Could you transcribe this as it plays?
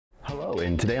Hello,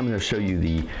 and today I'm going to show you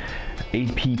the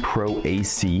AP Pro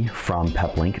AC from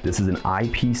Peplink. This is an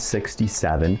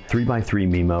IP67 3x3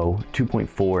 MIMO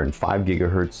 2.4 and 5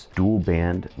 gigahertz dual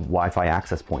band Wi-Fi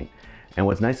access point. And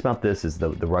what's nice about this is the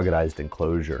ruggedized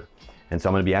enclosure. And so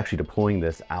I'm going to be actually deploying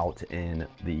this out in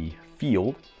the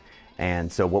field.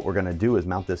 And so what we're going to do is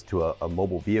mount this to a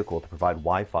mobile vehicle to provide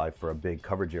Wi-Fi for a big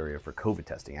coverage area for COVID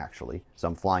testing, actually. So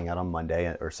I'm flying out on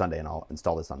Monday or Sunday, and I'll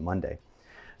install this on Monday.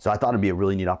 So I thought it'd be a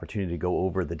really neat opportunity to go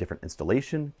over the different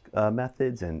installation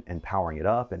methods and powering it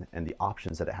up and the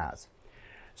options that it has.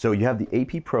 So you have the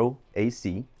AP Pro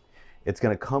AC. It's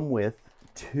going to come with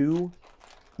two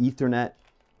Ethernet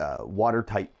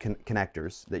watertight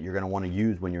connectors that you're going to want to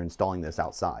use when you're installing this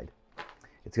outside.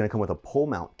 It's going to come with a pole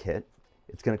mount kit.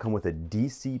 It's going to come with a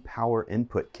DC power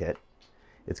input kit.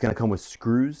 It's going to come with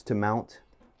screws to mount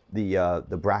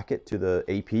the bracket to the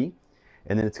AP.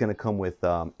 And then it's going to come with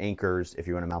anchors if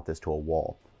you want to mount this to a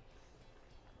wall.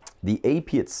 The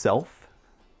AP itself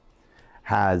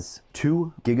has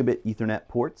 2 gigabit Ethernet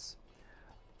ports,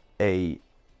 a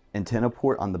antenna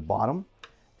port on the bottom,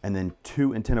 and then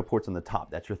 2 antenna ports on the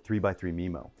top. That's your 3x3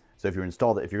 MIMO. So if you're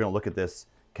installed, if you're going to look at this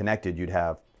connected, you'd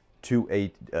have two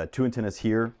antennas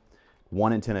here,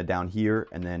 1 antenna down here,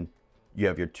 and then you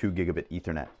have your 2 gigabit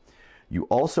Ethernet. You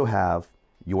also have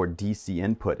your DC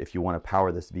input if you want to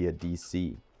power this via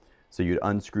DC. So you'd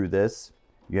unscrew this,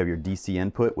 you have your DC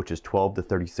input, which is 12 to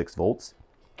 36 volts,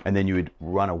 and then you would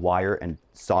run a wire and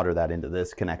solder that into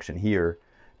this connection here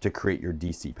to create your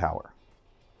DC power.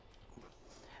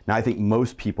 Now I think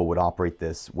most people would operate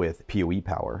this with PoE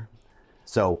power.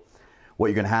 So what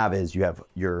you're going to have is you have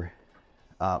your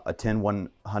a 10,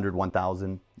 100,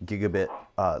 1000 gigabit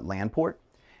LAN port,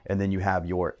 and then you have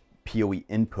your PoE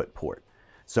input port.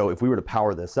 So if we were to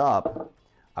power this up,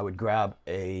 I would grab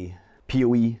a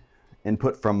PoE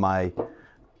input from my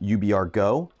UBR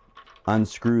Go,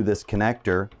 unscrew this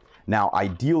connector. Now,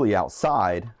 ideally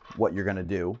outside, what you're gonna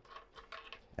do,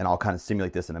 and I'll kind of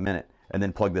simulate this in a minute, and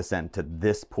then plug this in to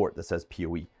this port that says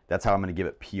PoE. That's how I'm gonna give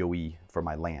it PoE for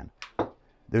my LAN.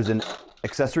 There's an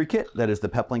accessory kit that is the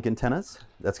Peplink antennas.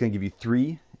 That's gonna give you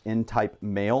 3 N-type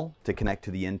male to connect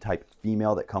to the N-type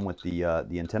female that come with the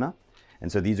antenna.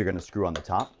 And so these are going to screw on the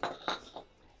top.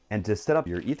 And to set up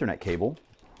your Ethernet cable,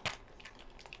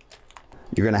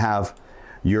 you're going to have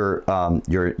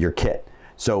your kit.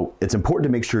 So it's important to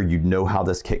make sure you know how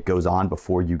this kit goes on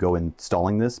before you go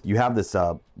installing this. You have this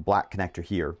black connector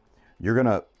here. You're going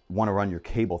to want to run your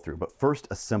cable through, but first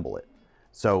assemble it.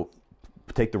 So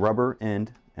take the rubber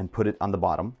end and put it on the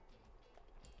bottom.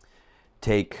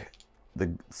 Take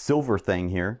the silver thing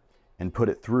here and put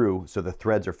it through so the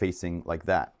threads are facing like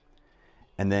that.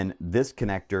 And then this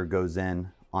connector goes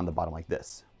in on the bottom like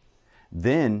this.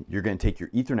 Then you're going to take your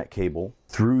Ethernet cable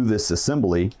through this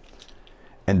assembly,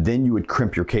 and then you would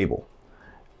crimp your cable.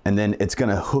 And then it's going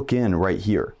to hook in right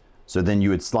here. So then you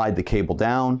would slide the cable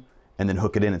down and then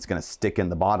hook it in. It's going to stick in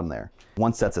the bottom there.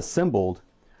 Once that's assembled,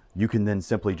 you can then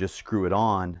simply just screw it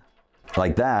on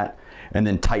like that, and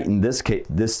then tighten this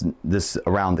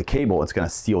around the cable. It's going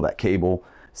to seal that cable,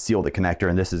 seal the connector,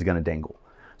 and this is going to dangle.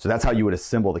 So that's how you would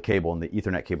assemble the cable, and the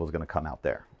Ethernet cable is going to come out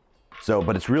there. So,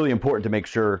 but it's really important to make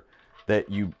sure that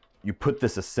you put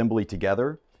this assembly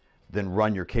together, then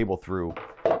run your cable through,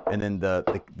 and then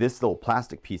this little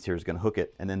plastic piece here is going to hook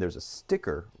it, and then there's a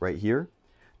sticker right here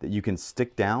that you can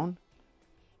stick down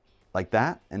like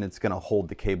that, and it's going to hold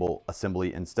the cable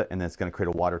assembly, and then it's going to create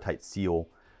a watertight seal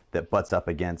that butts up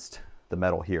against the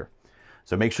metal here.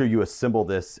 So make sure you assemble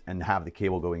this and have the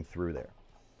cable going through there.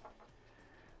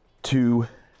 To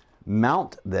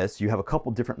mount this, you have a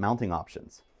couple different mounting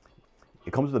options.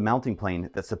 It comes with a mounting plane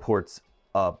that supports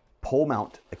a pole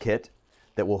mount kit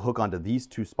that will hook onto these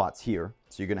 2 spots here.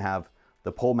 So you're going to have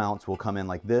the pole mounts will come in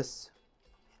like this,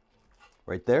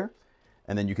 right there,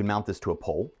 and then you can mount this to a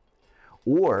pole.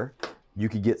 Or you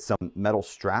could get some metal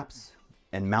straps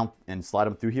and mount and slide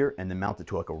them through here and then mount it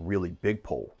to like a really big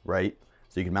pole, right?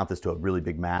 So you can mount this to a really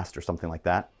big mast or something like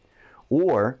that.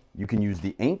 Or you can use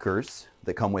the anchors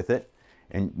that come with it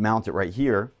and mount it right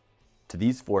here to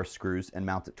these 4 screws and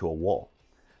mount it to a wall.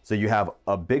 So you have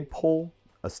a big pole,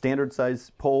 a standard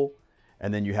size pole,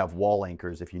 and then you have wall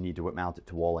anchors if you need to mount it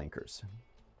to wall anchors.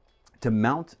 To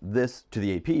mount this to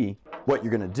the AP, what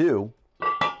you're going to do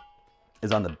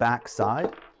is on the back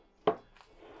side,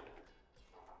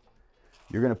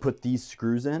 you're going to put these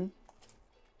screws in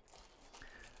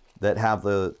that have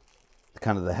the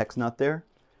kind of the hex nut there.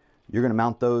 You're going to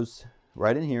mount those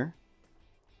right in here.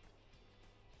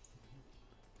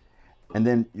 And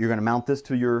then you're going to mount this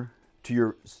to your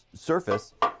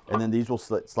surface, and then these will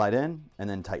slide in and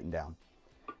then tighten down.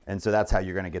 And so that's how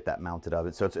you're going to get that mounted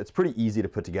up. So it's pretty easy to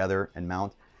put together and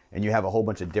mount. And you have a whole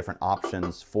bunch of different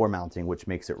options for mounting, which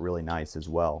makes it really nice as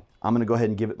well. I'm going to go ahead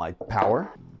and give it my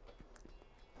power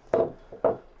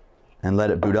and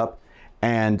let it boot up.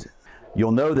 And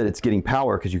you'll know that it's getting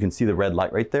power because you can see the red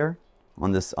light right there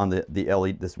on this the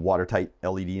LED, this watertight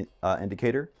LED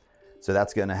indicator. So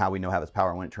that's how we know how it's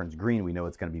power. And when it turns green, we know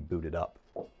it's going to be booted up.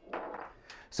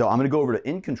 So I'm going to go over to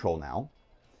InControl now,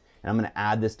 and I'm going to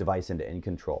add this device into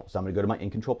InControl. So I'm going to go to my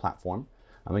InControl platform.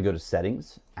 I'm going to go to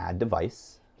Settings, Add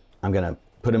Device. I'm going to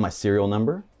put in my serial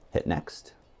number, hit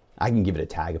Next. I can give it a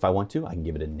tag if I want to. I can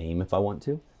give it a name if I want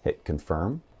to. Hit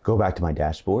Confirm. Go back to my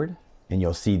dashboard, and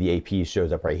you'll see the AP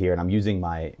shows up right here. And I'm using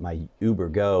my Uber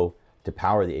Go to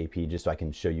power the AP just so I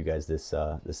can show you guys this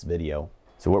video.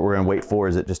 So what we're going to wait for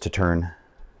is it just to turn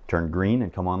green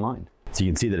and come online. So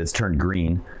you can see that it's turned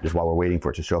green just while we're waiting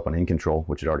for it to show up on InControl,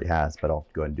 which it already has, but I'll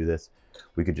go ahead and do this.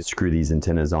 We could just screw these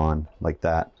antennas on like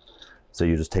that. So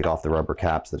you just take off the rubber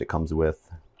caps that it comes with,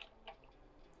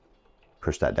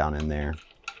 push that down in there.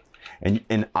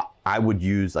 And I would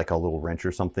use like a little wrench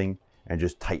or something and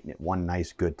just tighten it one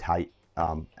nice good tight.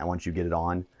 And once you get it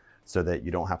on, so that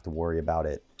you don't have to worry about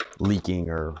it leaking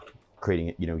or creating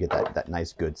it, get that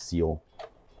nice good seal.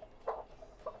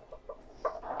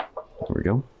 There we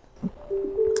go.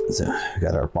 So we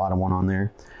got our bottom one on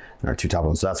there and our two top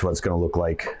ones. So that's what it's going to look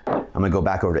like. I'm going to go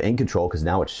back over to InControl because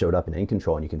now it's showed up in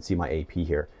InControl and you can see my AP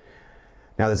here.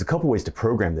 Now there's a couple ways to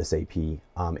program this AP in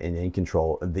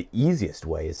InControl. The easiest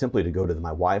way is simply to go to my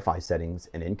Wi-Fi settings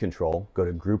in InControl, go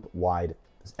to group-wide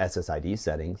SSID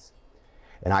settings,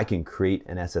 and I can create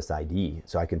an SSID.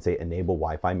 So I can say enable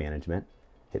Wi-Fi management,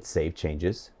 hit save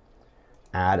changes,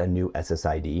 add a new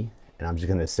SSID, and I'm just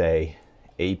going to say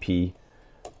AP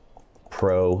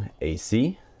Pro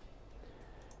AC.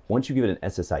 Once you give it an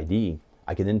SSID,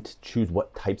 I can then choose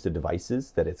what types of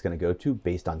devices that it's going to go to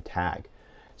based on tag.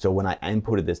 So when I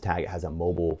inputted this tag, it has a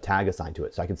mobile tag assigned to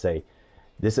it. So I can say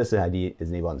this SSID is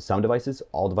enabled on some devices,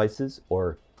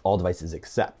 or all devices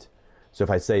except. So if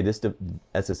I say this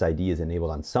SSID is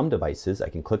enabled on some devices, I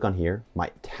can click on here.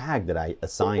 My tag that I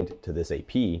assigned to this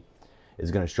AP is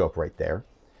going to show up right there.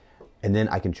 And then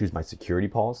I can choose my security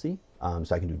policy.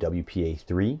 So I can do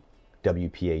WPA3,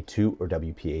 WPA2 or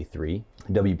WPA3,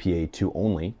 WPA2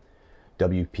 only,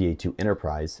 WPA2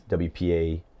 enterprise,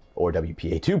 WPA or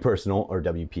WPA2 personal, or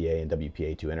WPA and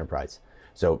WPA2 enterprise.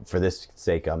 So for this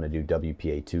sake, I'm going to do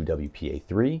WPA2,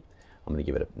 WPA3. I'm going to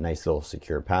give it a nice little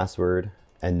secure password.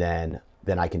 And then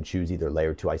I can choose either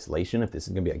layer 2 isolation if this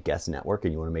is going to be a guest network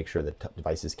and you want to make sure that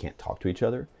devices can't talk to each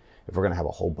other. If we're going to have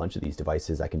a whole bunch of these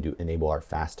devices, I can enable our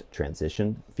fast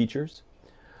transition features.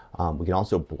 We can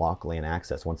also block LAN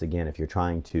access. Once again, if you're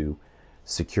trying to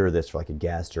secure this for like a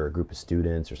guest or a group of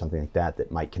students or something like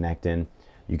that might connect in,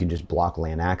 you can just block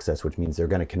LAN access, which means they're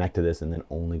going to connect to this and then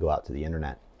only go out to the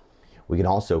internet. We can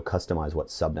also customize what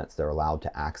subnets they're allowed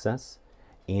to access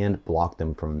and block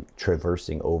them from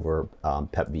traversing over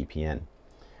PepVPN.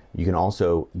 You can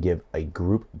also give a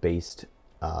group-based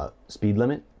speed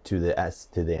limit to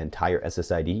the entire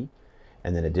SSID,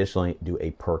 and then additionally do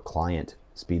a per client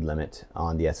speed limit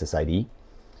on the SSID.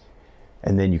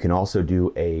 And then you can also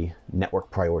do a network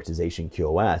prioritization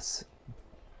QoS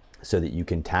so that you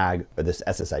can tag this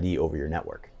SSID over your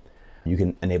network. You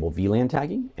can enable VLAN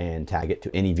tagging and tag it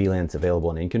to any VLANs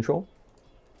available in InControl.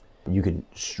 You can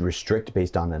restrict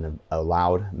based on an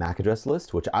allowed MAC address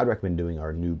list, which I'd recommend doing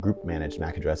our new group managed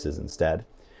MAC addresses instead.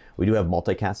 We do have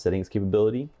multicast settings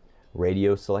capability,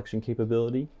 radio selection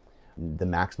capability, the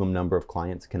maximum number of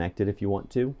clients connected if you want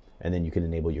to, and then you can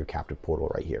enable your captive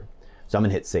portal right here. So I'm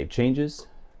gonna hit save changes.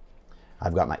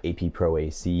 I've got my AP Pro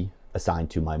AC assigned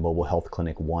to my Mobile Health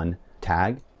Clinic 1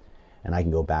 tag, and I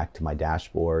can go back to my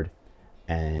dashboard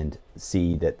and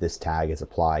see that this tag is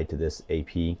applied to this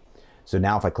AP. So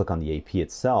now if I click on the AP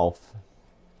itself,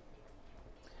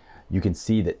 you can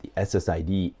see that the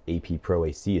SSID AP Pro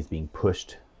AC is being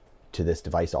pushed to this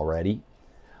device already.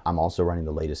 I'm also running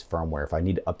the latest firmware. If I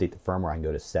need to update the firmware, I can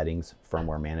go to Settings,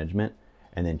 Firmware Management,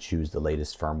 and then choose the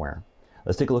latest firmware.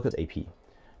 Let's take a look at AP.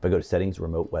 If I go to Settings,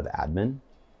 Remote Web Admin,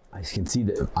 I can see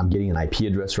that I'm getting an IP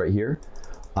address right here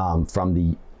from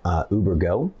the Uber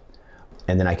Go,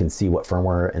 and then I can see what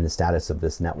firmware and the status of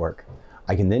this network.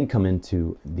 I can then come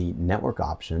into the network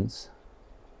options,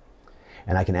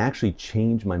 and I can actually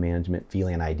change my management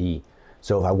VLAN ID.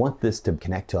 So if I want this to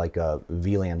connect to like a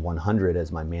VLAN 100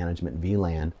 as my management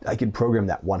VLAN, I can program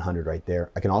that 100 right there.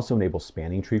 I can also enable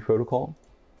spanning tree protocol.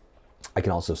 I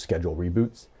can also schedule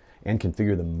reboots and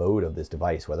configure the mode of this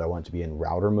device, whether I want it to be in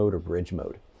router mode or bridge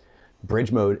mode.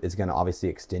 Bridge mode is going to obviously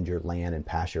extend your LAN and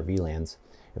pass your VLANs.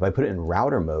 If I put it in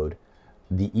router mode,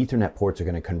 the Ethernet ports are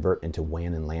going to convert into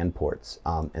WAN and LAN ports,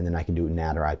 and then I can do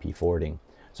NAT or IP forwarding.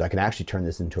 So I can actually turn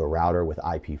this into a router with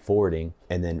IP forwarding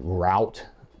and then route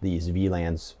these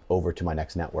VLANs over to my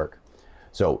next network.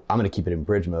 So I'm going to keep it in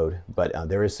bridge mode, but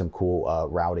there is some cool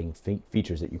routing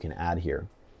features that you can add here.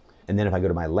 And then if I go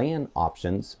to my LAN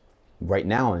options, right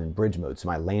now I'm in bridge mode. So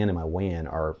my LAN and my WAN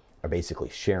are basically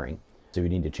sharing. So we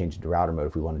need to change it to router mode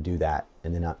if we want to do that.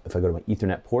 And then if I go to my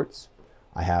Ethernet ports,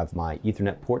 I have my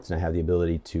Ethernet ports and I have the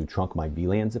ability to trunk my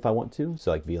VLANs if I want to.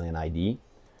 So like VLAN ID.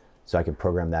 So I can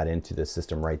program that into the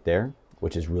system right there,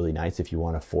 which is really nice if you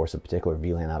want to force a particular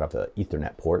VLAN out of an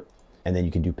Ethernet port. And then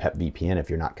you can do PEP VPN if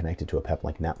you're not connected to a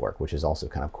Peplink network, which is also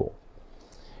kind of cool.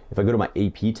 If I go to my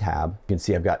AP tab, you can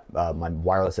see I've got my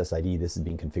wireless SSID. This is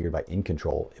being configured by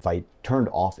InControl. If I turned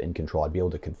off InControl, I'd be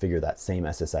able to configure that same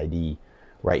SSID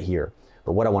right here.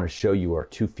 But what I want to show you are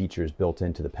two features built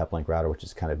into the Peplink router, which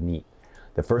is kind of neat.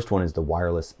 The first one is the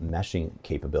wireless meshing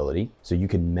capability. So you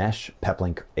can mesh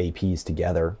Peplink APs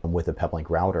together with a Peplink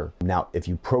router. Now, if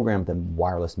you program the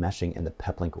wireless meshing in the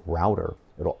Peplink router,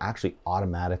 it'll actually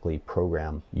automatically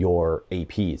program your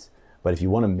APs. But if you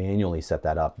want to manually set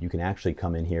that up, you can actually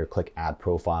come in here, click Add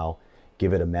Profile,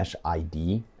 give it a mesh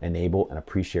ID, enable, and a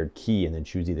pre-shared key, and then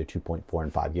choose either 2.4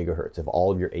 and 5 gigahertz. If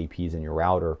all of your APs in your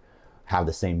router have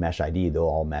the same mesh ID, they'll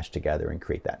all mesh together and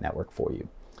create that network for you.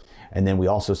 And then we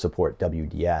also support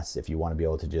WDS. If you want to be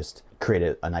able to just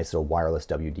create a nice little wireless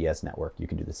WDS network, you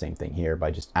can do the same thing here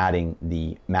by just adding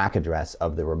the MAC address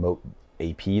of the remote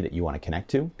AP that you want to connect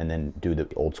to, and then do the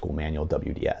old school manual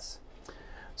WDS.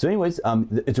 So anyways,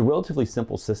 it's a relatively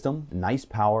simple system, nice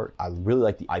power. I really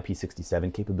like the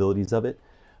IP67 capabilities of it,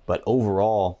 but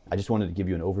overall, I just wanted to give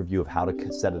you an overview of how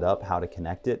to set it up, how to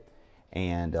connect it,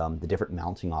 and the different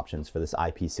mounting options for this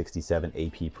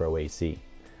IP67 AP Pro AC.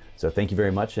 So thank you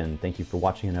very much, and thank you for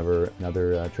watching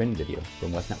another training video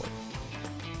from West Network.